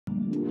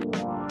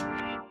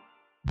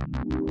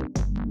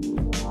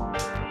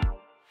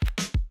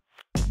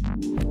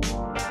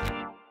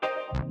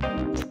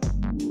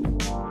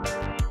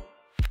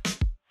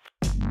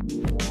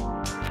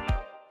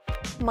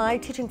My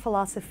teaching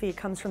philosophy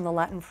comes from the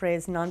Latin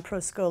phrase non pro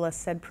schola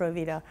sed pro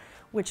vita,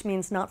 which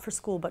means not for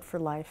school but for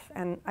life.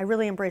 And I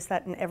really embrace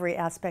that in every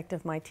aspect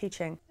of my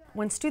teaching.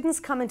 When students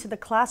come into the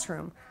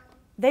classroom,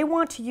 they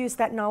want to use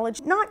that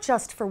knowledge not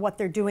just for what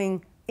they're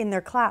doing in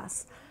their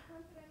class,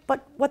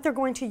 but what they're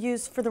going to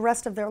use for the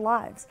rest of their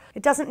lives.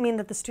 It doesn't mean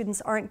that the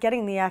students aren't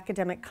getting the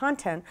academic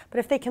content, but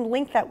if they can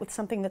link that with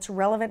something that's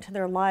relevant to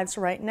their lives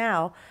right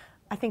now,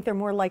 I think they're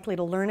more likely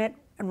to learn it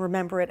and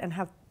remember it and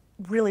have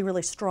really,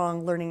 really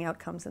strong learning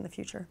outcomes in the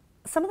future.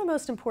 Some of the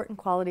most important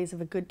qualities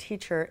of a good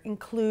teacher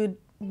include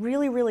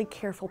really, really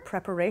careful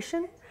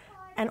preparation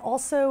and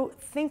also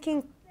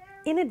thinking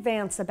in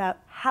advance about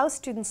how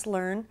students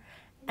learn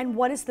and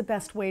what is the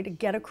best way to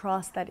get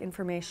across that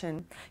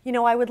information. You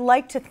know, I would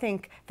like to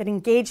think that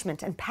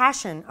engagement and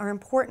passion are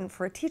important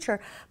for a teacher,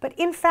 but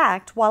in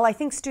fact, while I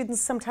think students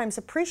sometimes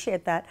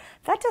appreciate that,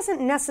 that doesn't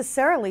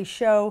necessarily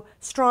show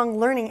strong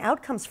learning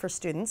outcomes for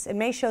students. It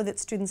may show that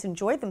students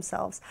enjoy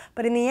themselves,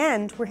 but in the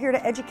end, we're here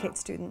to educate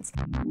students.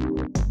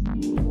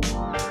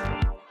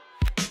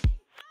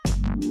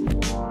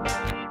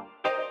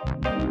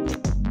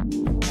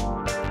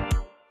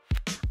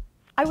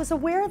 I was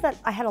aware that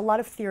I had a lot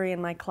of theory in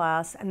my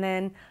class, and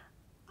then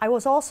I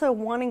was also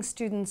wanting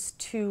students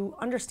to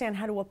understand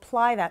how to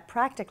apply that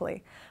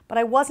practically, but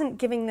I wasn't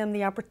giving them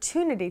the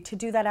opportunity to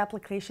do that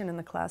application in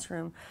the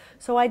classroom.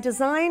 So I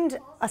designed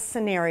a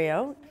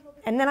scenario,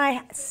 and then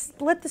I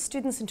split the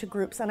students into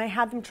groups, and I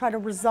had them try to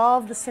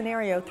resolve the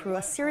scenario through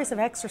a series of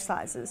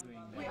exercises.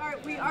 We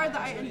are the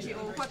INGO.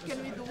 What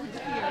can we do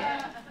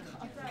here?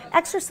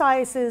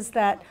 Exercises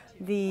that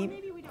the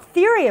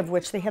theory of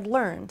which they had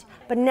learned,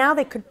 but now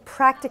they could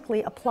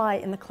practically apply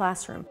in the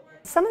classroom.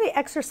 Some of the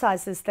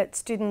exercises that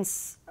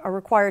students are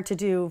required to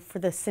do for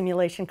the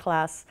simulation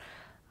class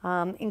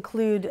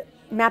include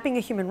mapping a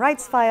human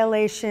rights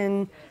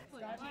violation,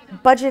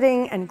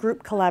 budgeting and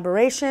group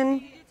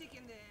collaboration,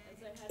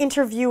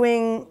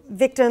 interviewing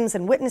victims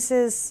and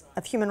witnesses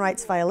of human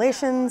rights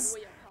violations,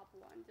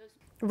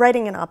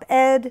 writing an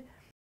op-ed,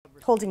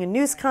 holding a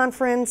news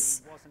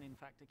conference,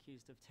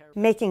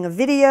 making a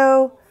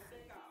video,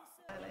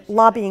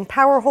 lobbying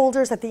power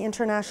holders at the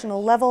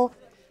international level,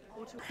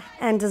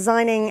 and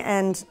designing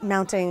and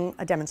mounting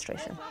a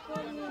demonstration.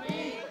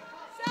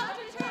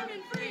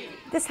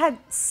 This had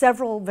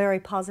several very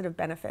positive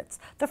benefits.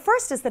 The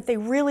first is that they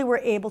really were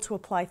able to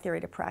apply theory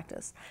to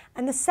practice.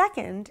 And the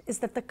second is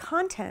that the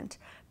content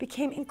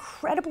became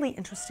incredibly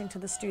interesting to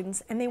the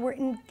students, and they were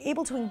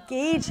able to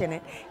engage in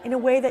it in a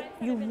way that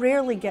you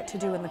rarely get to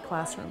do in the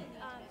classroom.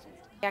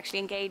 We actually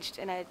engaged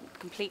in a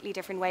completely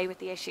different way with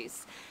the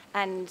issues,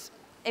 and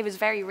it was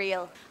very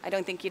real. I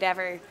don't think you'd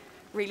ever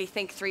really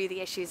think through the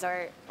issues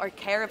or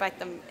care about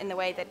them in the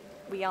way that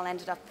we all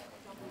ended up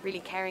really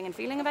caring and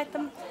feeling about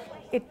them.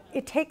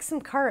 It takes some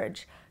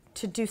courage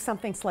to do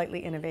something slightly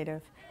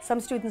innovative. Some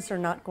students are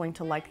not going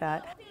to like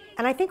that.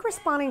 And I think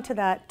responding to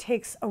that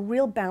takes a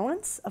real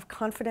balance of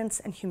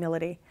confidence and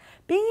humility.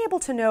 Being able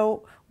to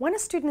know when a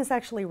student is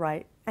actually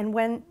right and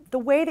when the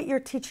way that you're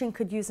teaching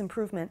could use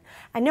improvement,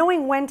 and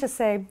knowing when to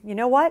say, you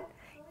know what,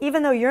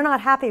 even though you're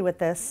not happy with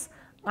this,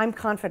 I'm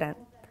confident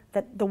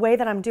that the way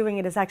that I'm doing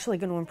it is actually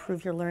going to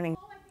improve your learning.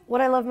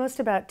 What I love most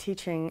about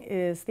teaching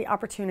is the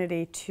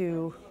opportunity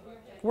to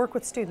work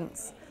with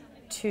students,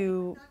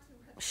 to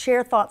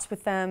share thoughts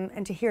with them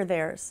and to hear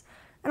theirs,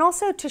 and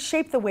also to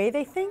shape the way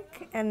they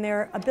think and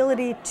their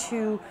ability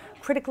to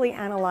critically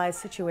analyze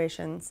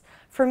situations.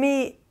 For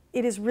me,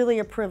 it is really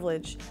a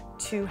privilege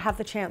to have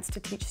the chance to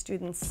teach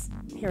students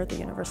here at the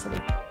university.